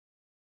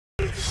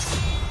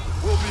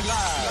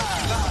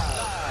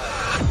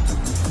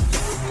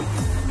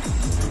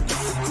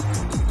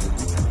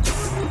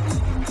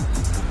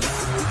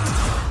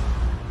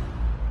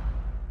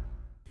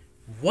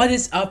What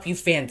is up, you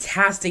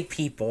fantastic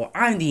people?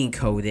 I'm the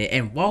Enkoded,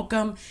 and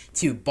welcome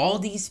to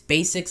Baldi's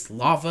Basics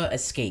Lava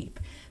Escape.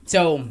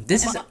 So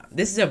this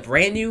is a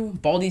brand new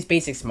Baldi's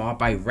Basics mod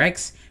by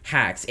Rex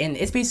Hacks, and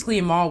it's basically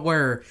a mod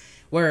where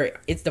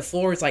the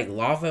floor is like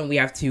lava and we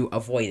have to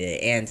avoid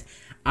it. And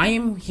I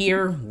am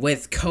here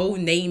with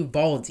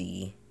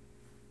CodenameBALDI.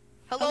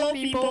 Hello,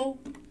 people.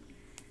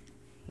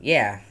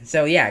 Yeah,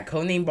 so yeah,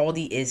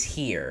 CodenameBALDI is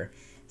here.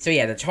 So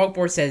yeah, the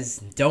chalkboard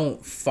says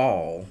 "Don't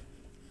fall."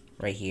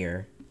 Right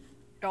here.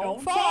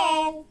 Don't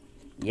fall.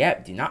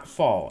 Yep, do not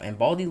fall. And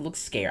Baldi looks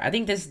scared. I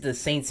think this is the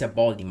Saints of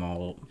Baldi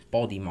model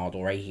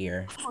right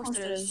here. Of course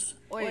it is.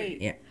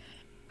 Wait. Yeah.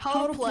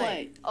 How to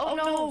play? Oh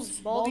no,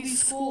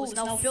 Baldi's school is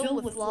now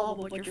filled with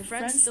lava, but your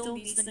friend still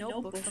needs the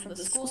notebook from the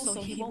school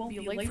so he won't be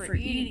late for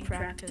eating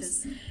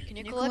practice. Can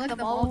you collect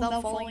them all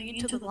without falling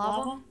into the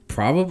lava?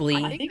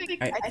 Probably. I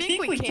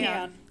think we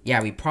can.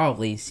 Yeah, we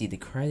probably see the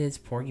credits,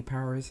 Porgy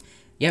Powers.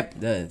 Yep,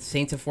 the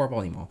Saints of 4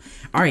 Baldi mod.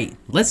 Alright,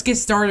 let's get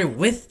started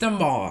with the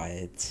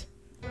mod.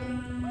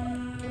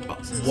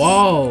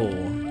 Whoa.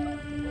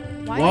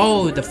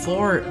 Whoa, the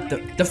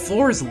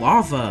floor is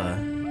lava.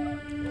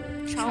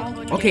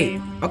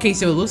 Okay,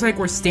 so it looks like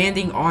we're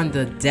standing on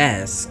the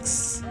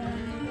desks.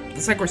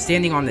 Looks like we're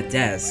standing on the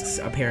desks,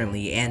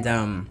 apparently.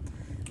 And,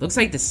 looks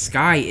like the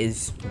sky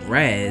is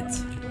red.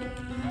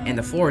 And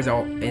the floor is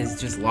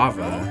just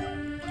lava.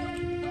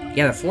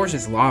 Yeah, the floor is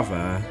just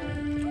lava.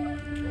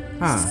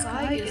 Huh. The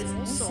sky is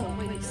also,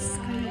 the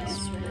sky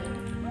is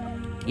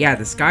red. Yeah,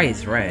 the sky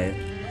is red.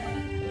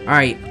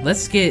 Alright,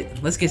 let's get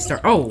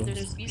started.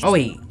 Oh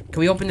wait, can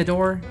we open the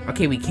door?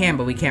 Okay, we can,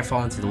 but we can't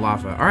fall into the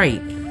lava.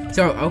 Alright,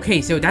 so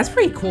that's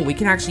pretty cool. We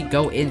can actually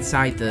go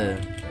inside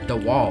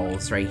the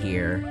walls right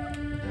here.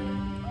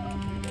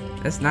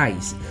 That's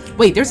nice.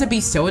 Wait, there's a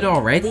beast soda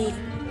already?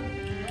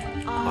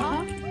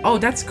 Oh,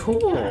 that's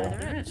cool.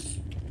 Yeah,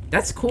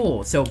 that's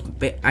cool. So,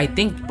 I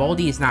think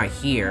Baldi is not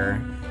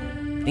here.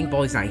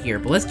 But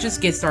let's just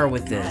get started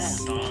with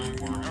this.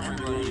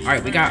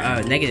 Alright, we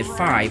got a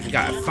 -5, we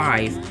got a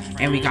 5,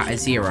 and we got a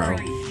 0.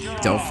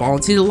 Don't fall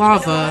into the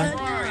lava.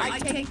 I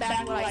take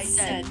back what I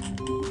said.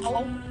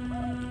 Oh.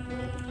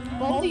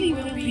 Baldi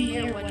will be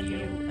here when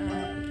you,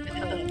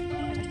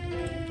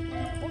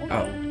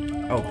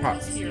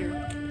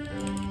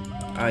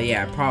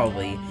 yeah,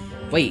 probably.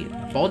 Wait,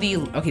 Baldi,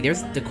 okay,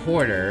 there's the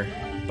quarter,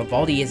 but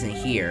Baldi isn't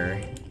here.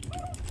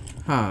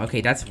 Huh, okay,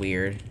 that's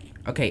weird.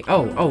 Okay,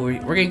 we're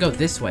gonna go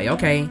this way,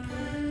 okay.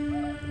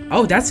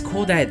 Oh, that's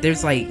cool that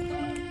there's like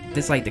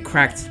the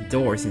cracked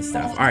doors and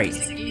stuff. Alright.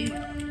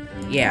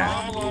 Yeah.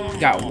 We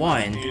got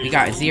 1, we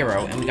got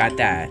 0, and we got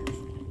that.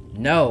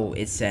 No,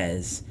 it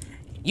says.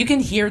 You can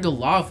hear the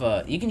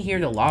lava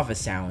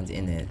sound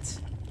in it.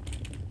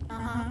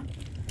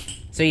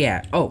 So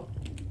yeah. Oh,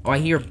 I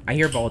hear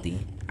Baldi.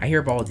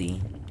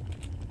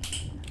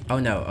 Oh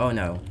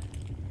no.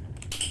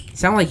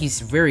 Sound like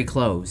he's very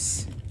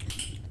close.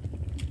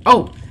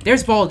 Oh,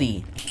 there's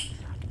Baldi.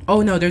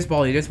 Oh no, there's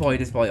Baldi.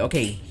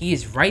 Okay, he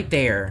is right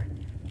there.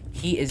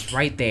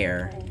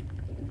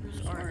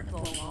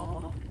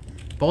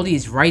 Baldi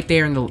is right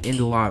there in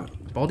the lava.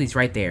 Baldi's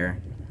right there.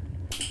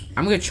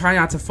 I'm gonna try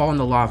not to fall in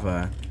the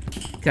lava,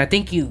 cause I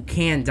think you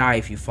can die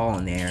if you fall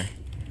in there.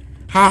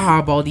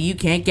 Haha, Baldi, you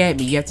can't get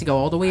me. You have to go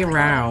all the way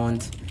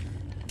around.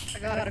 I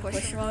got a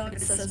question wrong.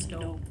 It says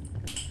no.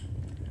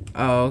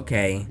 Oh,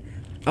 okay.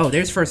 Oh,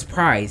 there's first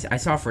prize. I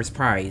saw first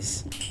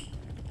prize.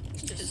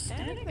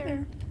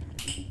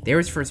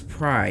 There's first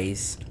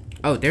prize.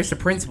 Oh, there's the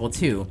principal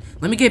too.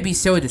 Let me get a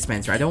soda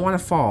dispenser. I don't want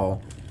to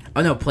fall.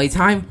 Oh no,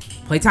 playtime?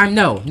 Playtime?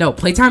 No,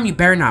 playtime. You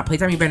better not.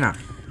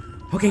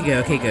 Okay,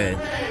 good.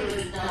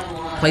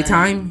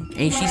 Playtime?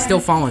 And she's still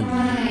following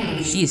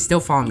me. She is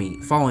still following me.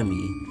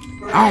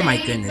 Oh my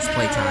goodness,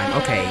 playtime.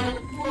 Okay.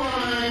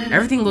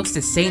 Everything looks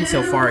the same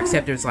so far,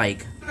 except there's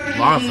like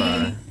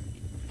lava.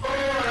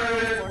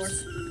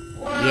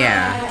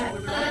 Yeah.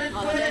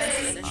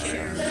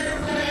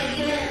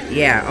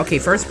 Yeah, okay,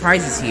 first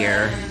prize is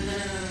here.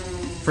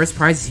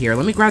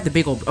 Let me grab the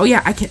big old... Oh,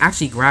 yeah, I can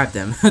actually grab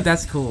them.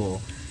 That's cool.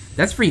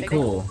 That's pretty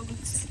cool.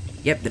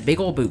 Yep, the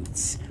big old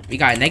boots. We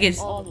got a negative...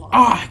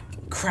 Oh,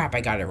 crap, I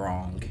got it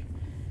wrong.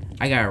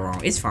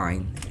 It's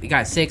fine. We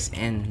got 6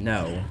 and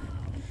no.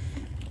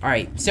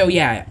 Alright, so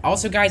yeah.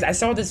 Also, guys, I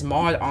saw this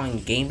mod on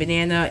Game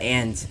Banana,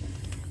 and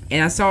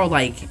I saw,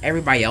 like,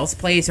 everybody else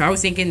play it, so I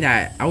was thinking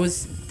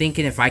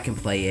if I can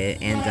play it,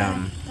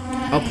 and,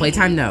 oh,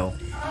 playtime, no.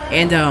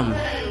 And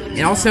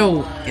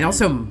also,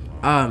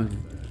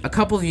 a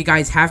couple of you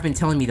guys have been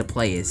telling me to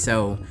play it,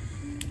 so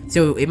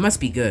it must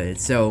be good.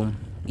 So,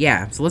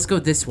 yeah, so let's go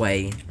this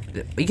way.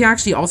 We can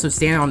actually also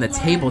stand on the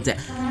table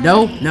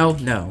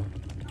No.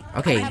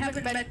 Okay. I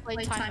haven't been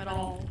playtime at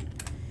all.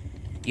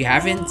 You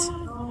haven't?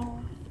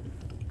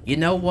 You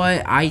know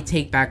what? I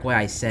take back what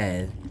I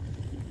said.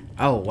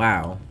 Oh,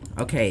 wow.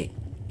 Okay,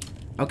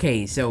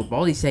 so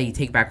Baldi said you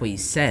take back what he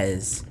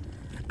says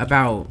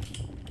about...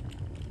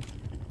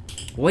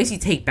 What does he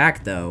take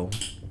back, though?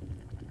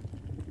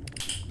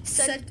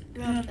 Said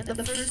in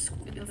the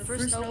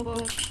first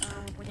notebook,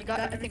 when you got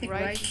everything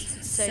right,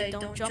 say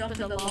don't jump in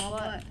the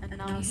lava, and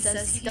now he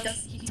says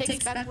he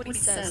takes back what he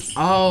says.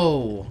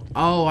 Oh,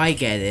 I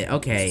get it.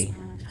 Okay.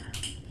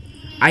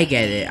 I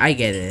get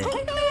it.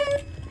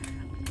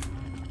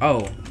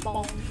 Oh.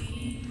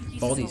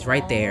 Baldi's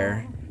right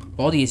there.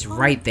 Baldi is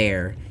right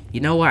there.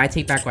 You know what? I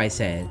take back what I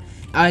said.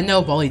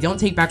 No, Baldi, don't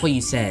take back what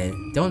you said.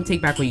 Don't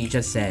take back what you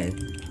just said.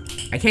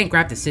 I can't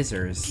grab the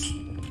scissors.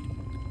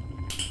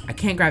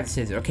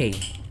 Okay,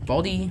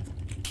 Baldi.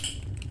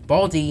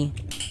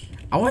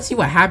 I want to see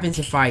what happens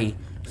if I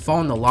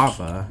fall in the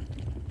lava.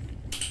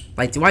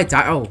 Like, do I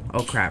die? Oh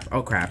crap.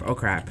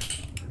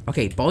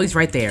 Okay, Baldi's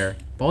right there.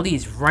 Baldi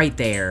is right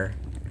there.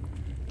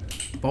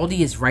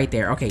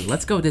 Okay,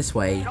 let's go this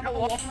way.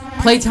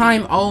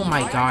 Playtime. Oh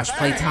my gosh,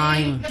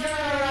 playtime.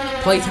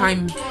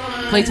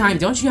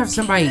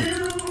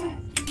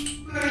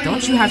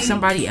 Don't you have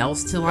somebody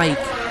else to, like...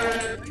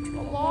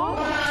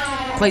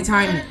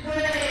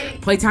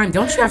 Playtime,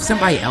 don't you have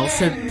somebody else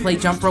to play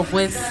jump rope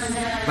with?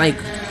 Like,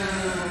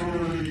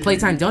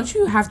 Playtime, don't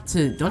you have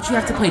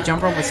to play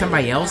jump rope with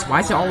somebody else? Why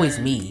is it always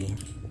me?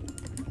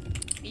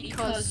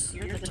 Because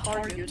you're the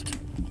target.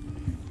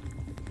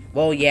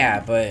 Well,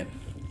 yeah, but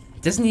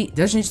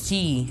doesn't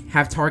she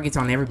have targets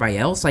on everybody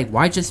else? Like,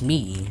 why just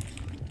me?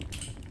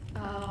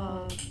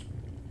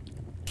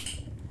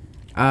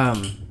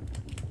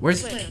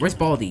 Where's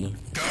Baldi?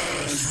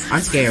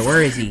 I'm scared.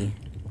 Where is he?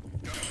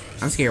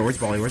 I'm scared. Where's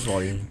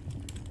Baldi?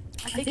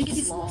 I think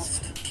he's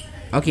lost.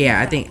 Okay,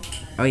 yeah, I think.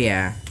 Oh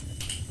yeah.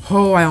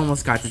 Oh, I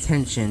almost got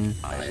detention.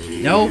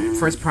 No,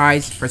 first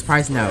prize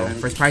no.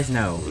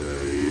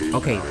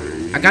 Okay,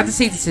 I got to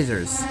save the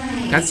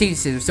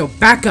scissors. So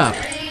back up.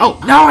 Oh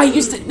no, I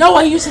used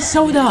the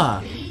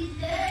soda.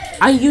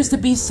 I used to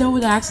be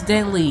soda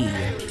accidentally.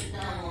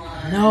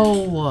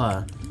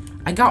 No.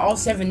 I got all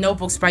 7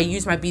 notebooks, but I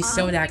used my beast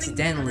soda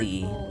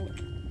accidentally.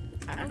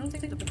 I don't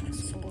think the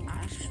principal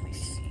actually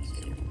sees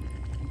you.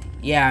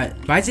 Yeah,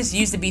 but I just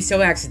used the beast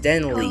soda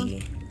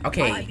accidentally.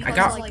 Okay, I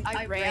got. Like,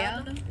 I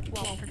ran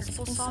while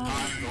principal saw me.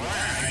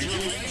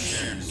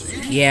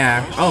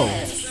 Yeah.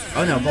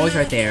 Oh no, Baldi's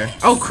right there.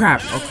 Oh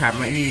crap.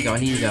 I need to go.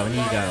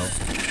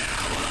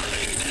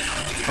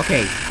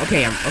 Okay.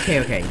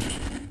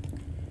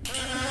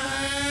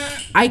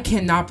 I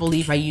cannot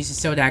believe I used the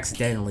soda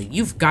accidentally.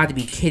 You've got to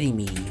be kidding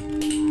me.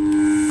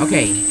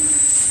 Okay.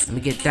 Let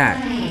me get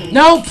that.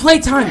 No,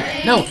 playtime!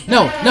 No!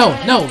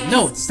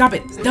 Stop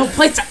it! No,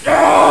 playtime!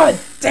 Oh,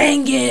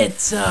 dang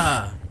it!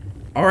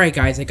 Alright,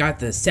 guys, I got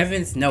the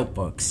 7th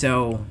notebook.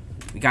 So,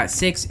 we got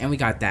 6, and we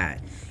got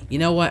that. You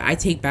know what? I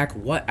take back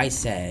what I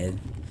said.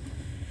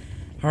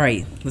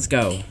 Alright, let's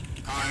go.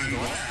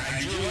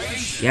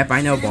 Yep,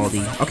 I know,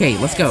 Baldi. Okay,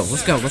 let's go.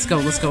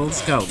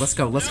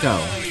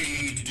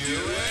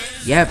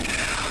 Yep.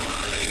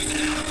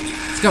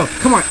 Let's go.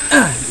 Come on.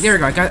 There we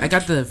go. I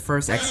got the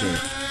first exit.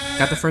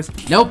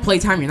 No,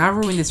 playtime. You're not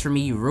ruining this for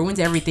me. You ruined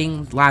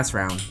everything last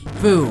round.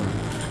 Boom.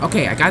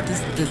 Okay, I got the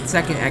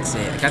second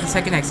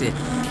exit.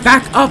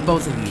 Back up,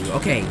 both of you.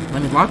 Okay,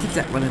 let me lock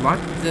the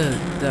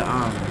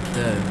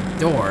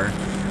door.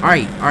 All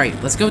right.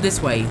 Let's go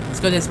this way.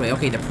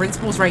 Okay, the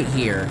principal's right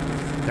here.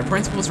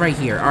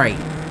 All right.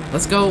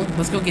 Let's go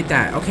get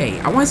that. Okay,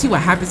 I want to see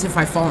what happens if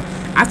I fall.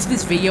 After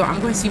this video, I'm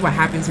going to see what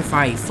happens if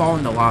I fall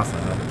in the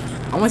lava.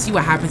 I want to see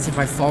what happens if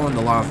I fall in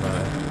the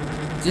lava.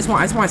 I just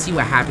want to see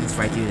what happens if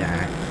I do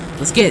that.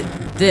 Let's get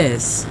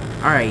this.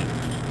 Alright,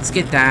 let's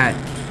get that.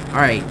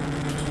 Alright.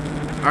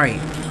 I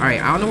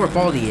don't know where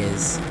Baldi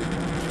is,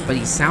 but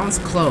he sounds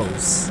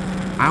close.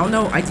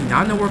 I do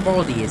not know where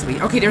Baldi is.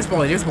 But okay, there's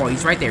Baldi.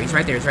 He's right there.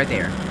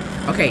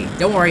 Okay,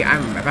 don't worry.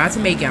 I'm about to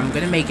make it. I'm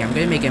gonna make it.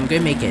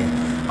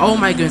 Oh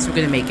my goodness, we're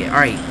gonna make it.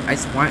 Alright,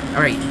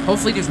 alright,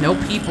 hopefully there's no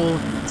people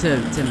to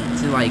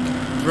like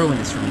ruin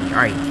this for me.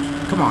 Alright,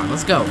 come on,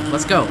 let's go.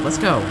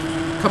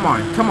 Come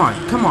on,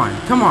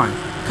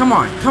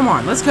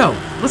 let's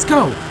go.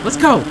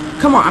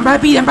 Come on, I'm about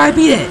to beat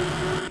it.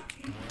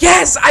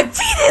 Yes, I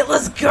beat it,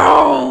 let's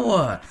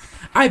go.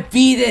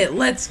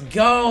 Let's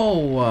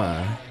go.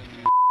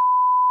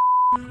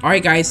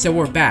 Alright guys, so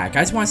we're back.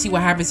 I just want to see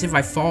what happens if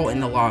I fall in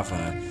the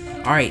lava.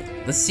 Alright,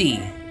 let's see.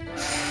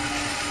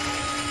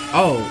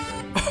 Oh,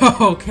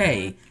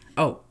 okay.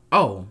 Oh.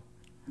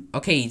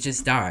 Okay, you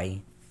just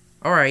die.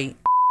 Alright.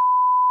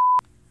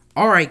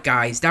 Alright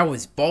guys, that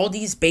was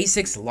Baldi's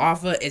Basics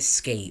Lava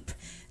Escape.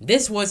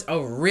 This was a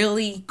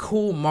really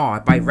cool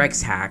mod by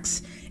Rex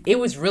Hacks. It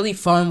was really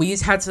fun. We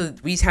just had to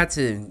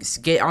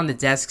get on the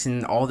desks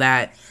and all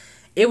that.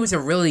 It was a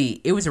really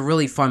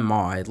fun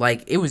mod.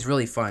 Like, it was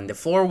really fun. The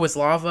floor was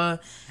lava.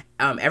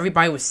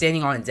 Everybody was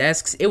standing on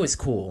desks. It was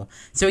cool.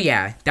 So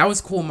yeah, that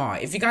was a cool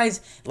mod. If you guys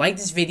like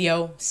this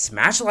video,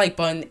 smash the like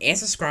button and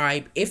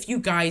subscribe if you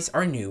guys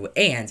are new.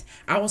 And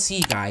I will see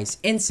you guys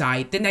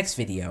inside the next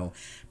video.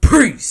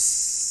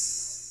 Peace!